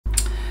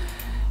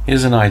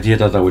Here's an idea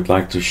that I would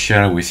like to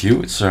share with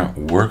you. It's a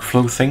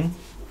workflow thing.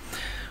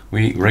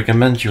 We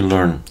recommend you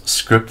learn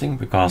scripting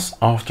because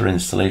after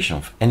installation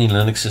of any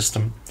Linux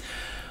system,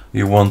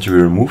 you want to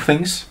remove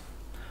things,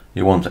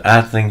 you want to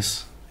add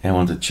things, and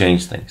want to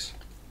change things.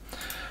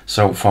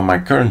 So for my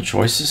current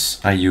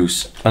choices, I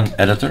use an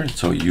editor,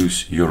 so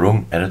use your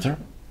own editor.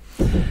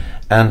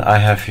 And I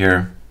have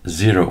here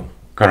 0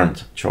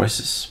 current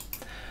choices.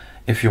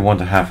 If you want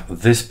to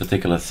have this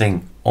particular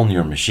thing on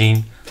your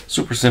machine,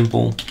 super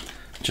simple,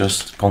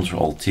 just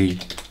Ctrl-T,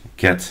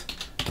 get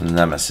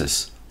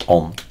Nemesis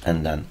on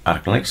and then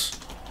ArcoLinux.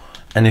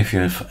 And if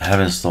you have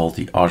installed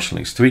the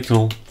ArcoLinux tweak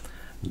tool,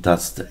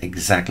 that's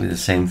exactly the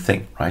same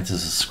thing, right? It's a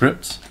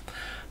script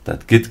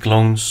that git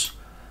clones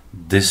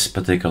this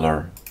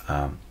particular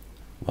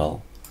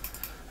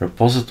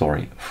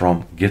repository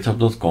from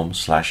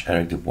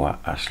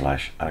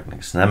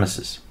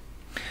github.com/ericdubois/ArcoLinux-nemesis.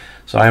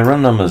 So I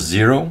run number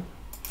 0,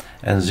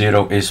 and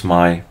 0 is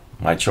my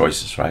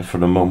choices, right? For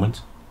the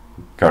moment,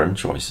 current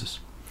choices.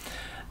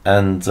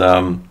 And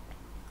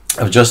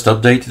I've just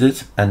updated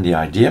it, and the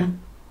idea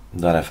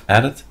that I've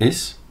added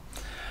is,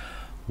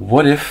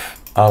 what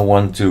if I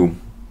want to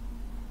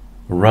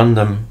run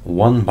them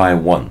one by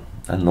one?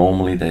 And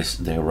normally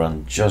they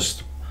run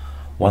just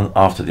one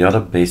after the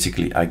other.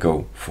 Basically, I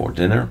go for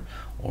dinner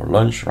or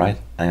lunch, right?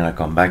 And I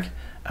come back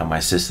and my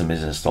system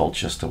is installed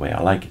just the way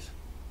I like it.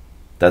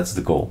 That's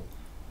the goal.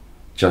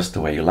 Just the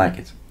way you like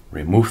it.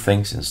 Remove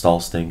things, install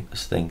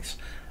things,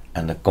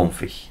 and the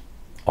config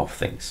of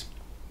things.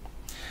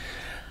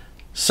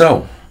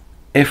 So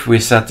if we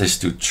set this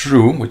to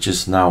true, which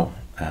is now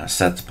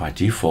set by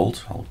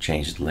default, I'll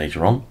change it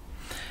later on.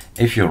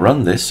 If you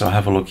run this, so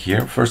have a look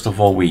here. First of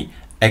all, we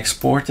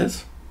export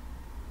it.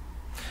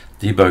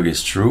 Debug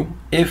is true.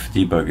 If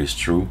debug is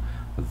true,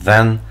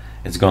 then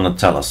it's going to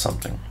tell us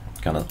something. It's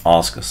going to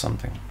ask us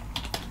something.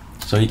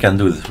 So you can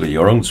do this with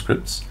your own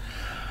scripts.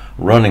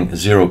 Running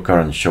 0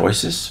 current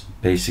choices,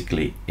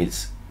 basically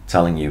it's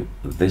telling you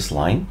this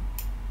line.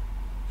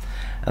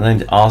 And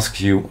then it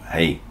asks you,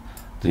 hey,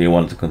 do you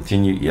want to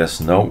continue? Yes,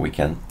 no. We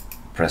can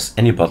press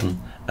any button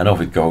and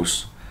off it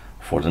goes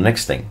for the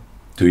next thing.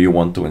 Do you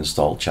want to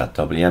install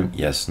chat-wm?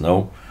 Yes,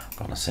 no. I'm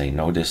gonna say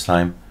no this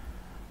time.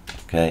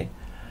 Okay.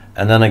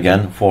 And then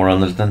again,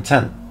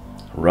 410.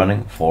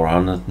 Running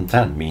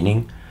 410,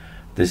 meaning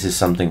this is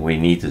something we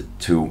needed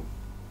to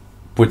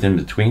put in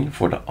between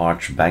for the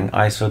Arch Bang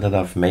ISO that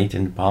I've made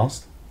in the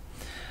past.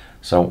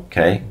 So,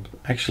 okay,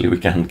 actually we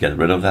can get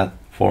rid of that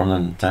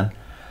 410.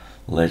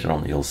 Later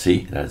on you'll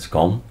see that it's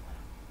gone.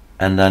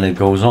 And then it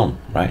goes on,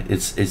 right?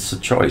 It's a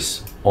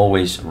choice.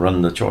 Always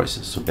run the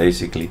choices. So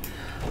basically,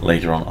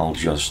 later on I'll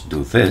just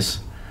do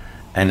this,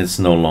 and it's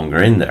no longer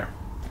in there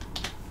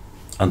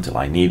until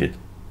I need it.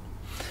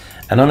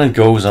 And on it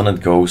goes,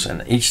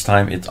 and each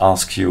time it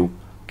asks you,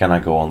 can I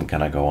go on,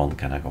 can I go on,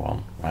 can I go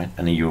on, right?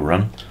 And then you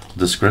run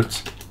the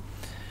script,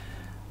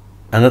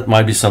 and that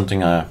might be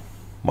something, that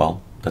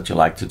you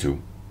like to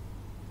do.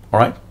 All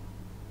right,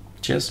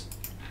 cheers.